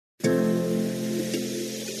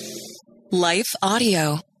Life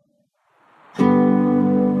Audio.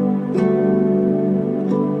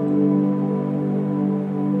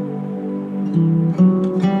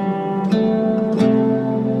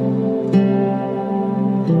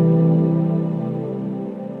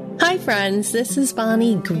 Hi friends, this is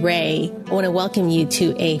Bonnie Gray. I want to welcome you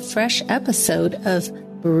to a fresh episode of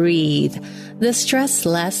Breathe, the Stress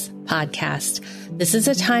Less podcast. This is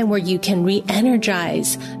a time where you can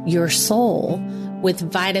re-energize your soul with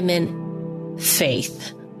vitamin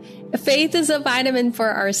faith. Faith is a vitamin for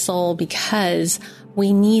our soul because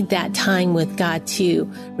we need that time with God to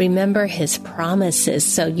remember His promises.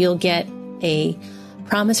 So you'll get a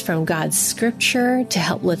promise from God's scripture to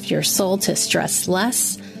help lift your soul to stress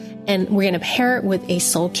less. And we're going to pair it with a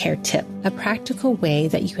soul care tip, a practical way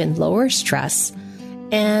that you can lower stress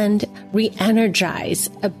and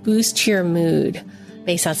re-energize, a boost to your mood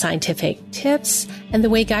based on scientific tips and the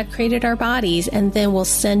way God created our bodies. And then we'll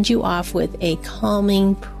send you off with a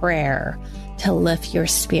calming prayer to lift your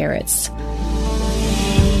spirits.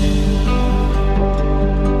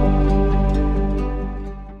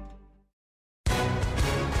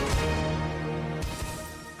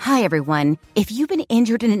 Hi, everyone. If you've been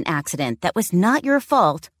injured in an accident that was not your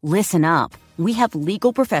fault, listen up. We have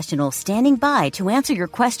legal professionals standing by to answer your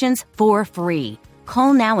questions for free.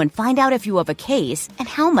 Call now and find out if you have a case and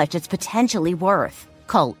how much it's potentially worth.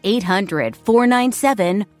 Call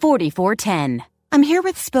 800-497-4410. I'm here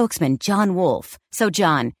with spokesman John Wolf. So,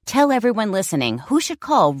 John, tell everyone listening who should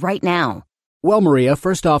call right now. Well, Maria,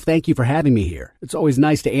 first off, thank you for having me here. It's always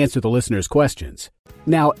nice to answer the listeners' questions.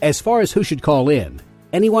 Now, as far as who should call in,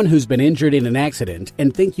 anyone who's been injured in an accident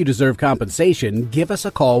and think you deserve compensation, give us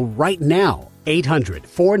a call right now.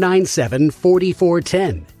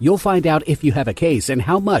 800-497-4410. You'll find out if you have a case and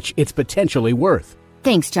how much it's potentially worth.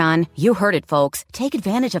 Thanks, John. You heard it, folks. Take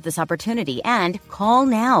advantage of this opportunity and call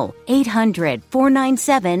now.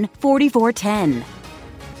 800-497-4410.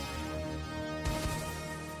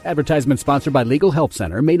 Advertisement sponsored by Legal Help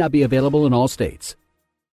Center. May not be available in all states.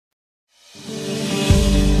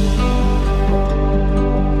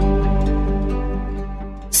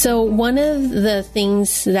 So one of the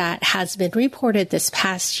things that has been reported this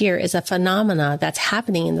past year is a phenomena that's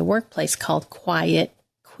happening in the workplace called quiet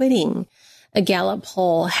quitting. A Gallup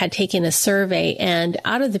poll had taken a survey, and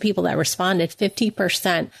out of the people that responded,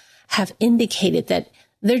 50% have indicated that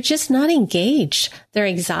they're just not engaged. They're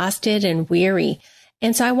exhausted and weary.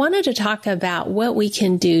 And so I wanted to talk about what we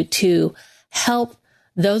can do to help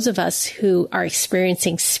those of us who are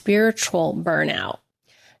experiencing spiritual burnout.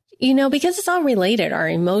 You know, because it's all related. Our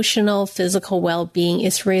emotional, physical well-being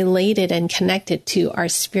is related and connected to our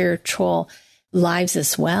spiritual lives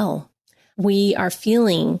as well. We are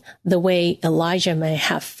feeling the way Elijah may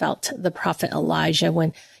have felt, the prophet Elijah,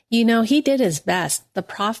 when, you know, he did his best. The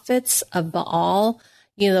prophets of Baal,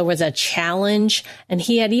 you know, there was a challenge and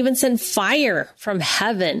he had even sent fire from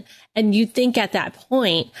heaven. And you'd think at that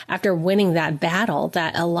point, after winning that battle,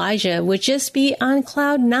 that Elijah would just be on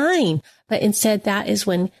cloud 9. But instead, that is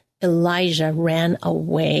when Elijah ran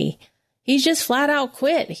away. He just flat out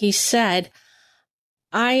quit. He said,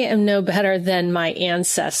 I am no better than my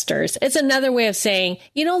ancestors. It's another way of saying,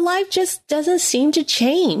 you know, life just doesn't seem to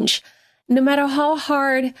change. No matter how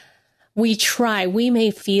hard we try, we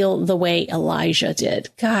may feel the way Elijah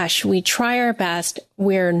did. Gosh, we try our best.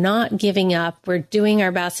 We're not giving up. We're doing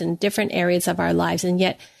our best in different areas of our lives. And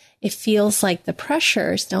yet it feels like the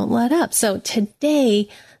pressures don't let up. So today,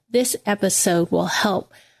 this episode will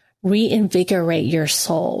help reinvigorate your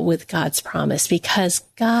soul with God's promise, because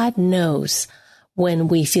God knows when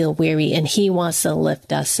we feel weary and He wants to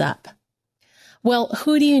lift us up. Well,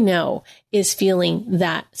 who do you know is feeling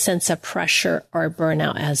that sense of pressure or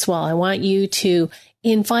burnout as well? I want you to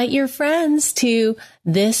invite your friends to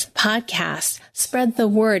this podcast. Spread the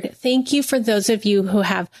word. Thank you for those of you who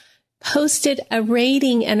have posted a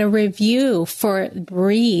rating and a review for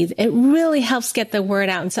Breathe. It really helps get the word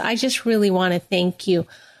out. And so I just really want to thank you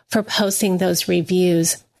for posting those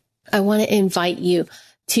reviews. I want to invite you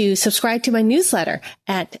to subscribe to my newsletter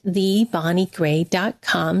at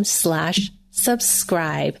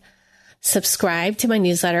thebonniegray.com/subscribe. Subscribe to my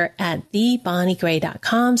newsletter at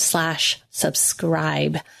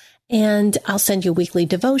thebonniegray.com/subscribe. And I'll send you a weekly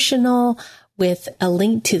devotional with a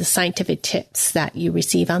link to the scientific tips that you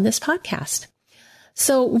receive on this podcast.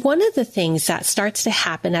 So one of the things that starts to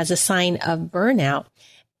happen as a sign of burnout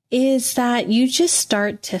is that you just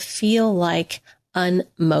start to feel like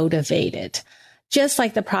unmotivated. Just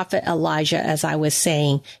like the prophet Elijah, as I was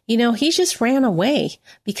saying, you know, he just ran away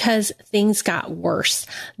because things got worse.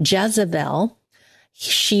 Jezebel,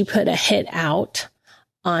 she put a hit out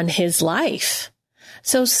on his life.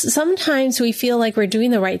 So sometimes we feel like we're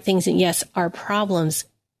doing the right things, and yes, our problems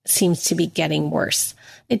seems to be getting worse.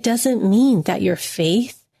 It doesn't mean that your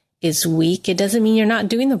faith is weak. It doesn't mean you're not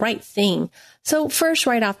doing the right thing. So first,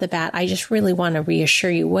 right off the bat, I just really want to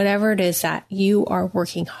reassure you, whatever it is that you are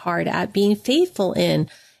working hard at being faithful in,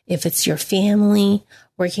 if it's your family,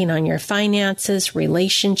 working on your finances,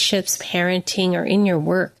 relationships, parenting, or in your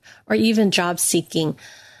work, or even job seeking,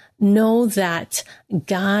 know that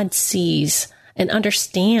God sees and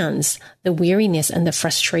understands the weariness and the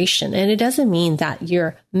frustration. And it doesn't mean that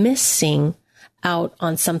you're missing out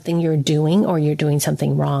on something you're doing or you're doing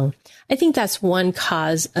something wrong. I think that's one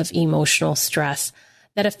cause of emotional stress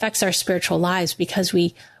that affects our spiritual lives, because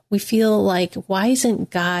we feel like, why isn't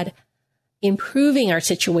God improving our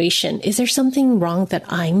situation? Is there something wrong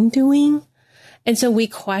that I'm doing? And so we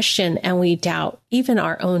question and we doubt even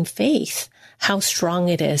our own faith, how strong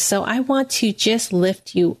it is. So I want to just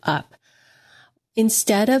lift you up.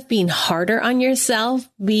 Instead of being harder on yourself,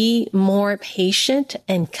 be more patient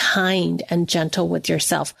and kind and gentle with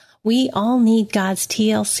yourself. We all need God's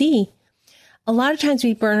TLC. A lot of times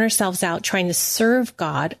we burn ourselves out trying to serve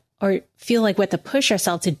God, or feel like we have to push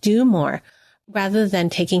ourselves to do more, rather than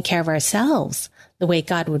taking care of ourselves the way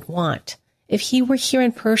God would want. If He were here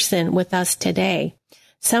in person with us today,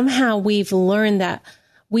 somehow we've learned that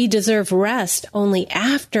we deserve rest only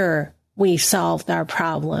after we've solved our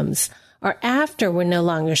problems, or after we're no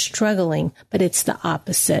longer struggling, but it's the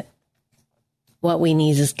opposite. What we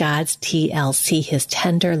need is God's TLC, His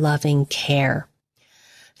tender, loving care.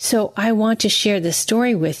 So I want to share this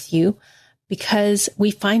story with you because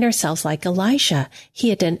we find ourselves like Elijah. He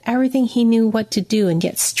had done everything he knew what to do, and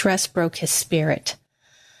yet stress broke his spirit.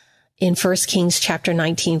 In 1 Kings chapter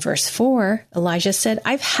 19, verse 4, Elijah said,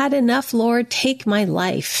 "I've had enough, Lord, take my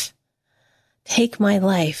life." Take my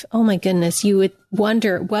life. Oh my goodness. You would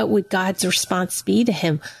wonder, what would God's response be to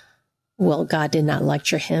him? Well, God did not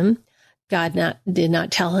lecture him. God did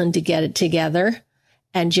not tell him to get it together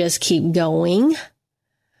and just keep going.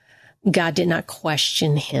 God did not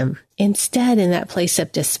question him. Instead, in that place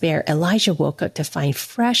of despair, Elijah woke up to find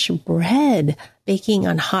fresh bread baking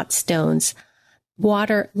on hot stones,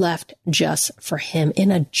 water left just for him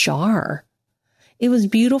in a jar. It was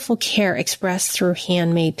beautiful care expressed through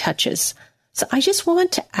handmade touches. So I just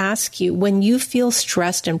want to ask you, when you feel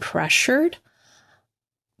stressed and pressured,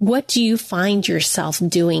 what do you find yourself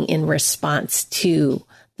doing in response to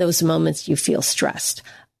those moments you feel stressed?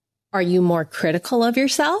 Are you more critical of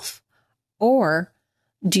yourself, or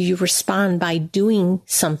do you respond by doing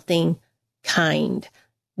something kind,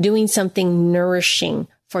 doing something nourishing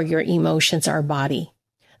for your emotions or body?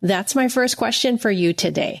 That's my first question for you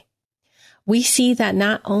today. We see that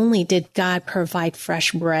not only did God provide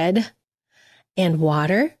fresh bread and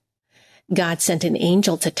water, God sent an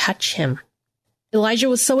angel to touch him. Elijah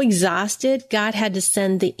was so exhausted, God had to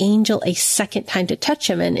send the angel a second time to touch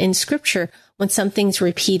him. And in scripture, when something's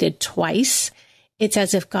repeated twice, it's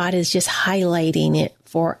as if God is just highlighting it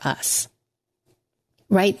for us.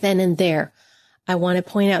 Right then and there, I want to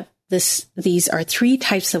point out these are three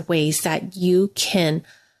types of ways that you can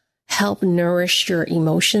help nourish your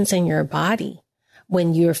emotions and your body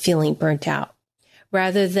when you're feeling burnt out.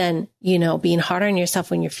 Rather than, being hard on yourself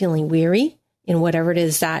when you're feeling weary in whatever it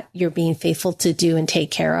is that you're being faithful to do and take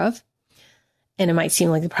care of. And it might seem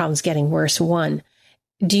like the problem's getting worse. One,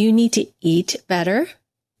 do you need to eat better?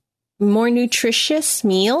 More nutritious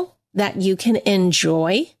meal that you can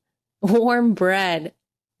enjoy? Warm bread.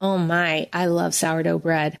 Oh my, I love sourdough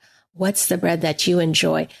bread. What's the bread that you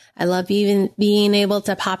enjoy? I love even being able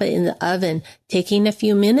to pop it in the oven, taking a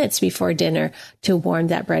few minutes before dinner to warm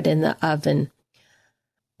that bread in the oven.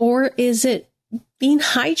 Or is it being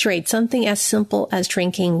hydrated, something as simple as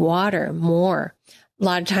drinking water more? A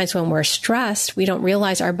lot of times when we're stressed, we don't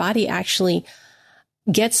realize our body actually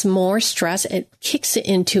gets more stress. It kicks it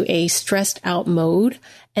into a stressed out mode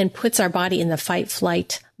and puts our body in the fight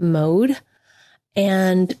flight mode.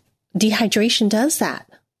 And dehydration does that.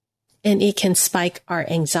 And it can spike our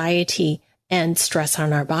anxiety and stress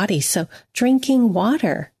on our body. So drinking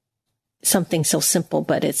water, something so simple,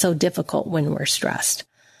 but it's so difficult when we're stressed.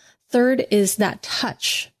 Third is that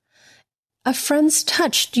touch. A friend's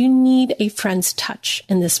touch. Do you need a friend's touch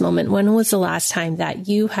in this moment? When was the last time that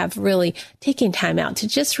you have really taken time out to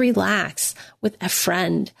just relax with a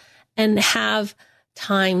friend and have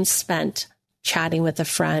time spent chatting with a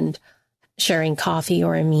friend, sharing coffee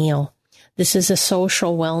or a meal? This is a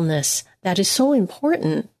social wellness that is so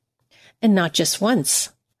important, and not just once,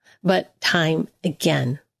 but time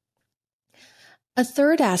again. A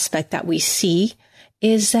third aspect that we see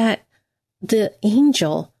is that the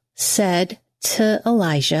angel said to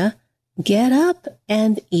Elijah, Get up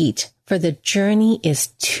and eat, for the journey is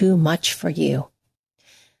too much for you.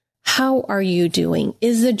 How are you doing?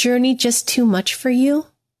 Is the journey just too much for you?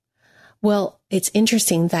 Well, it's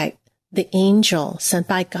interesting that the angel sent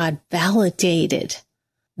by God validated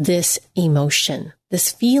this emotion,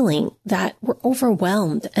 this feeling that we're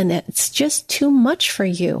overwhelmed and it's just too much for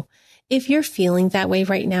you. If you're feeling that way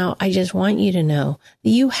right now, I just want you to know that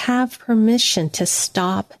you have permission to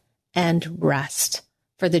stop and rest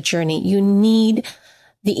for the journey. You need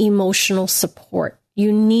the emotional support.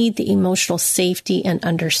 You need the emotional safety and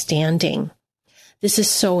understanding. This is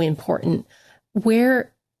so important.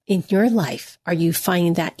 Where in your life are you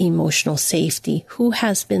finding that emotional safety? Who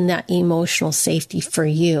has been that emotional safety for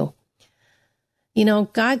you? You know,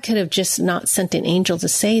 God could have just not sent an angel to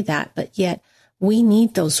say that, but yet we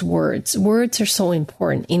need those words. Words are so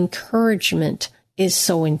important. Encouragement is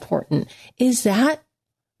so important. Is that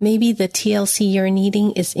maybe the TLC you're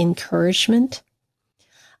needing is encouragement?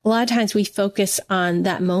 A lot of times we focus on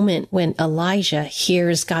that moment when Elijah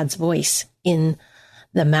hears God's voice in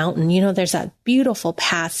the mountain. You know, there's that beautiful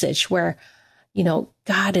passage where, you know,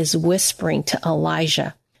 God is whispering to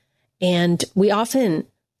Elijah. And we often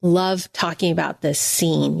love talking about this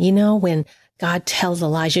scene, you know, when God tells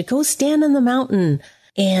Elijah, go stand on the mountain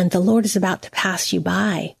and the Lord is about to pass you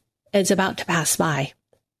by. It's about to pass by.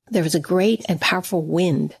 There was a great and powerful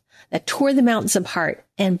wind that tore the mountains apart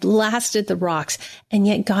and blasted the rocks. And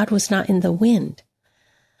yet God was not in the wind.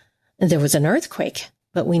 And there was an earthquake,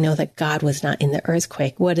 but we know that God was not in the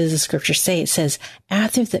earthquake. What does the scripture say? It says,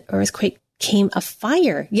 after the earthquake came a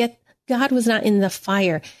fire, yet God was not in the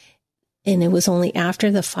fire. And it was only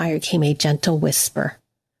after the fire came a gentle whisper.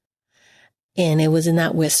 And it was in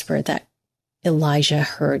that whisper that Elijah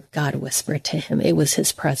heard God whisper to him. It was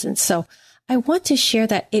his presence. So I want to share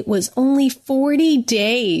that it was only 40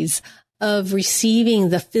 days of receiving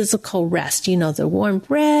the physical rest, you know, the warm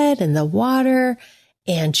bread and the water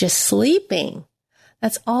and just sleeping.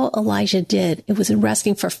 That's all Elijah did. It was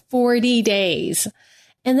resting for 40 days.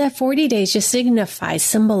 And that 40 days just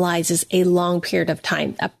symbolizes a long period of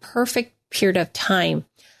time, a perfect period of time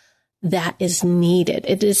that is needed.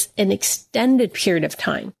 It is an extended period of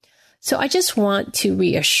time. So I just want to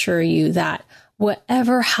reassure you that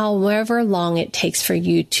however long it takes for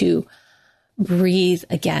you to breathe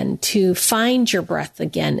again, to find your breath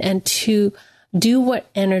again, and to do what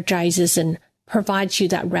energizes and provides you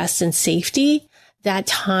that rest and safety, that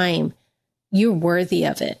time, you're worthy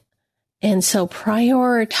of it. And so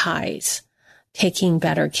prioritize taking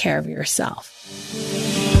better care of yourself.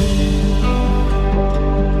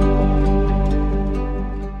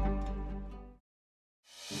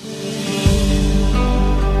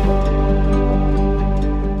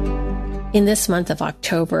 In this month of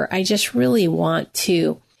October, I just really want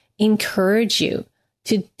to encourage you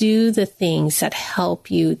to do the things that help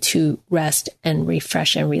you to rest and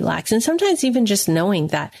refresh and relax. And sometimes even just knowing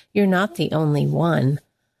that you're not the only one.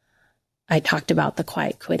 I talked about the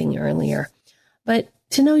quiet quitting earlier, but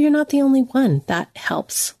to know you're not the only one, that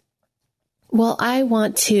helps. Well, I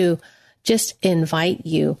want to just invite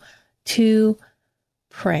you to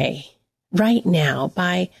pray right now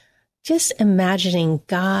by just imagining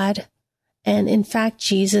God. And in fact,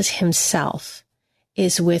 Jesus himself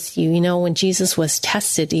is with you. You know, when Jesus was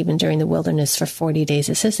tested, even during the wilderness for 40 days,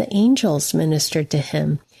 it says the angels ministered to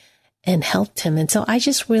him and helped him. And so I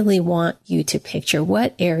just really want you to picture,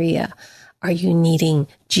 what area are you needing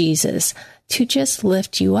Jesus to just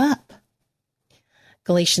lift you up?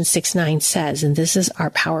 Galatians 6:9 says, and this is our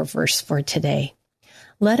power verse for today,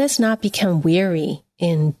 let us not become weary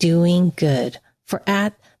in doing good, for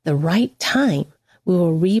at the right time, we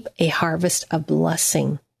will reap a harvest of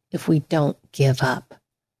blessing if we don't give up.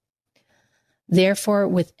 Therefore,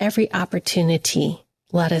 with every opportunity,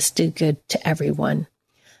 let us do good to everyone.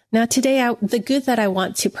 Now, today, the good that I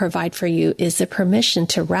want to provide for you is the permission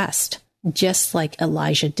to rest, just like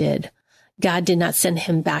Elijah did. God did not send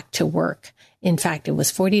him back to work. In fact, it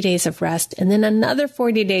was 40 days of rest and then another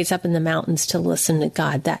 40 days up in the mountains to listen to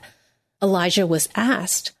God, that Elijah was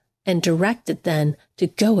asked and directed then to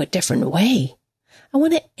go a different way. I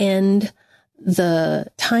want to end the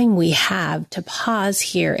time we have to pause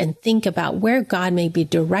here and think about where God may be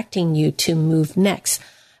directing you to move next.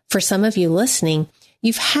 For some of you listening,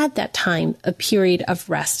 you've had that time, a period of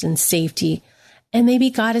rest and safety, and maybe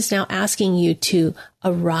God is now asking you to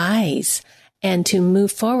arise and to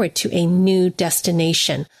move forward to a new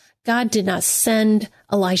destination. God did not send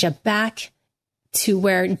Elijah back to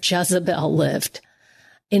where Jezebel lived.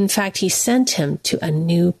 In fact, he sent him to a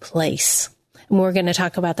new place. And we're going to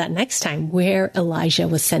talk about that next time, where Elijah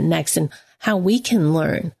was sent next and how we can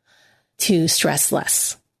learn to stress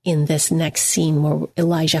less in this next scene where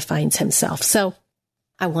Elijah finds himself. So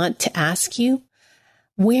I want to ask you,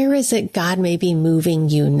 where is it God may be moving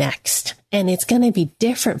you next? And it's going to be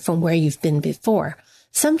different from where you've been before.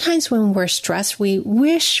 Sometimes when we're stressed, we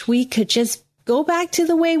wish we could just go back to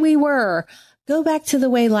the way we were, go back to the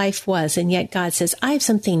way life was. And yet God says, I have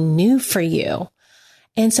something new for you.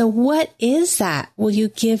 And so what is that? Will you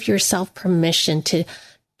give yourself permission to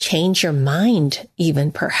change your mind,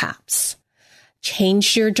 even perhaps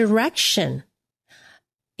change your direction,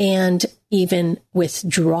 and even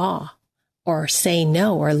withdraw or say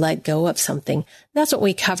no or let go of something? That's what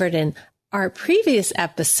we covered in our previous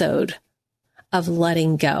episode of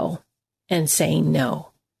letting go and saying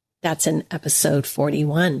no. That's in episode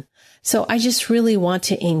 41. So I just really want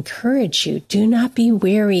to encourage you. Do not be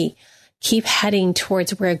weary. Keep heading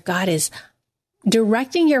towards where God is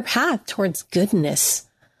directing your path towards goodness.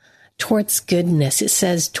 Towards goodness. It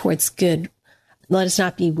says towards good. Let us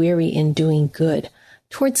not be weary in doing good.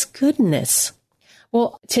 Towards goodness.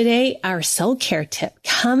 Well, today our soul care tip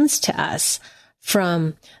comes to us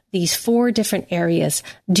from these 4 different areas.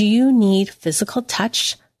 Do you need physical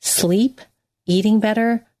touch, sleep, eating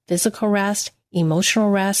better, physical rest, emotional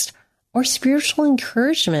rest, or spiritual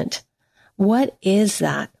encouragement? What is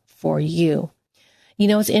that for you? You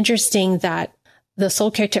know, it's interesting that the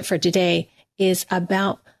soul care tip for today is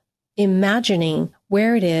about imagining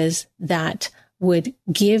where it is that would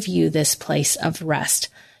give you this place of rest.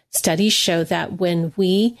 Studies show that when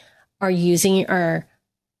we are using our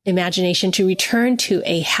imagination to return to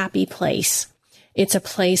a happy place, it's a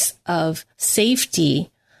place of safety.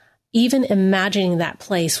 Even imagining that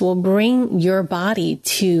place will bring your body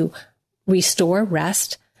to restore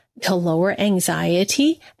rest, to lower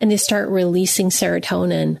anxiety, and to start releasing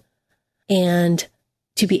serotonin, and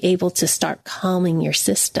to be able to start calming your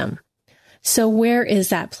system. So where is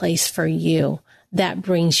that place for you that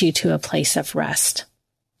brings you to a place of rest?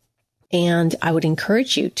 And I would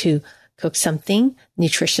encourage you to cook something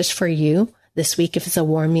nutritious for you this week if it's a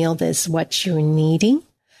warm meal that is what you're needing,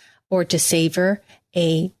 or to savor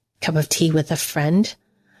a cup of tea with a friend.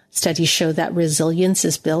 Studies show that resilience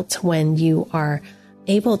is built when you are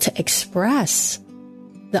able to express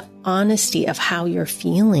the honesty of how you're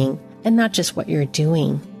feeling and not just what you're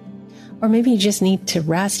doing. Or maybe you just need to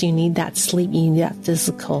rest. You need that sleep. You need that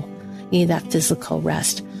physical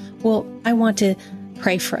rest. Well, I want to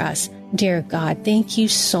pray for us. Dear God, thank you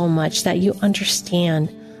so much that you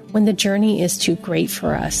understand when the journey is too great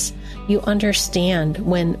for us. You understand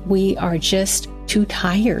when we are just too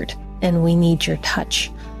tired and we need your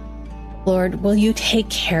touch. Lord, will you take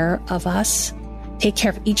care of us? Take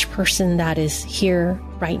care of each person that is here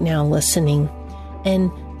right now listening,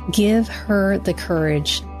 and give her the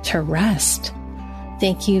courage to rest.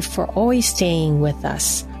 Thank you for always staying with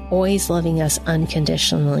us, always loving us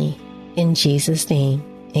unconditionally. In Jesus' name,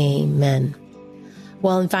 amen.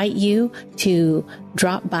 Well, I invite you to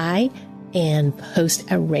drop by and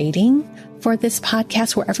post a rating for this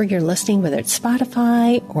podcast wherever you're listening, whether it's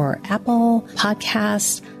Spotify or Apple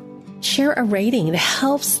Podcasts. Share a rating. It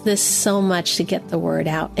helps this so much to get the word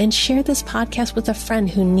out. And share this podcast with a friend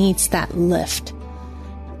who needs that lift.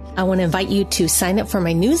 I want to invite you to sign up for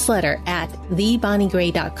my newsletter at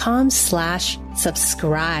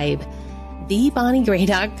thebonniegray.com/subscribe.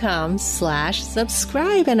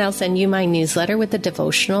 thebonniegray.com/subscribe. And I'll send you my newsletter with the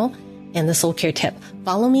devotional and the soul care tip.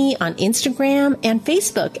 Follow me on Instagram and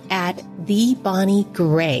Facebook at The Bonnie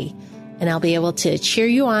Gray. And I'll be able to cheer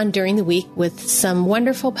you on during the week with some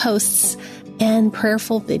wonderful posts and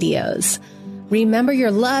prayerful videos. Remember,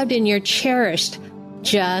 you're loved and you're cherished.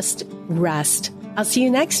 Just rest. I'll see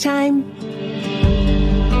you next time.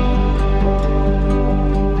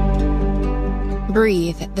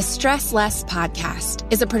 Breathe, the Stress Less podcast,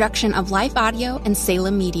 is a production of Life Audio and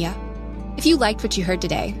Salem Media. If you liked what you heard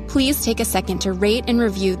today, please take a second to rate and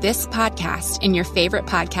review this podcast in your favorite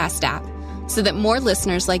podcast app, so that more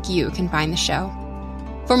listeners like you can find the show.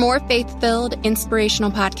 For more faith-filled,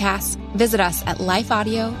 inspirational podcasts, visit us at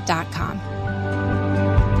lifeaudio.com.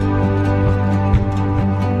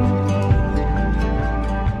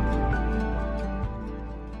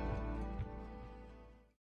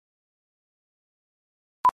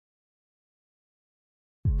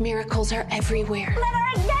 Miracles are everywhere. Let our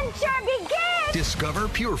adventure begin! Discover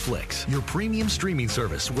PureFlix, your premium streaming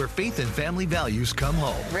service where faith and family values come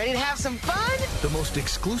home. Ready to have some fun? The most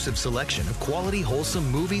exclusive selection of quality,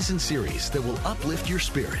 wholesome movies and series that will uplift your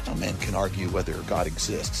spirit. A man can argue whether God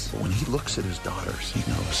exists, but when he looks at his daughters, he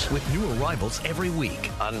knows. With new arrivals every week.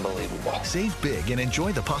 Unbelievable. Save big and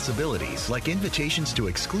enjoy the possibilities, like invitations to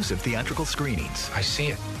exclusive theatrical screenings. I see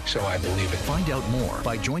it, so I believe it. Find out more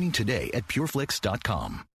by joining today at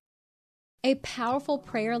pureflix.com. A powerful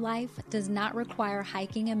prayer life does not require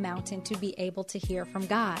hiking a mountain to be able to hear from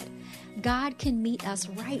God. God can meet us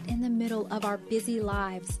right in the middle of our busy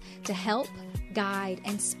lives to help, guide,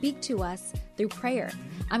 and speak to us through prayer.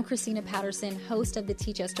 I'm Christina Patterson, host of the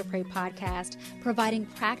Teach Us to Pray podcast, providing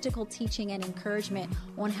practical teaching and encouragement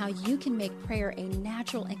on how you can make prayer a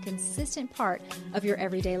natural and consistent part of your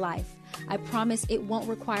everyday life. I promise it won't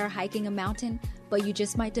require hiking a mountain, but you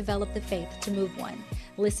just might develop the faith to move one.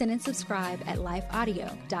 Listen and subscribe at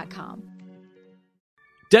lifeaudio.com.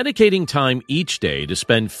 Dedicating time each day to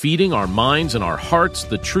spend feeding our minds and our hearts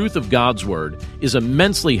the truth of God's Word is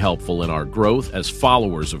immensely helpful in our growth as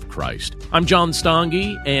followers of Christ. I'm John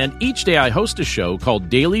Stange, and each day I host a show called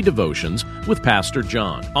Daily Devotions with Pastor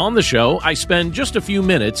John. On the show, I spend just a few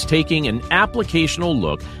minutes taking an applicational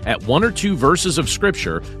look at one or two verses of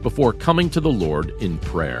Scripture before coming to the Lord in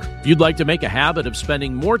prayer. If you'd like to make a habit of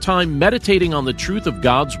spending more time meditating on the truth of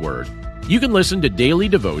God's Word, you can listen to Daily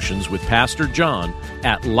Devotions with Pastor John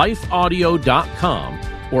at lifeaudio.com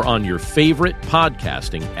or on your favorite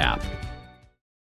podcasting app.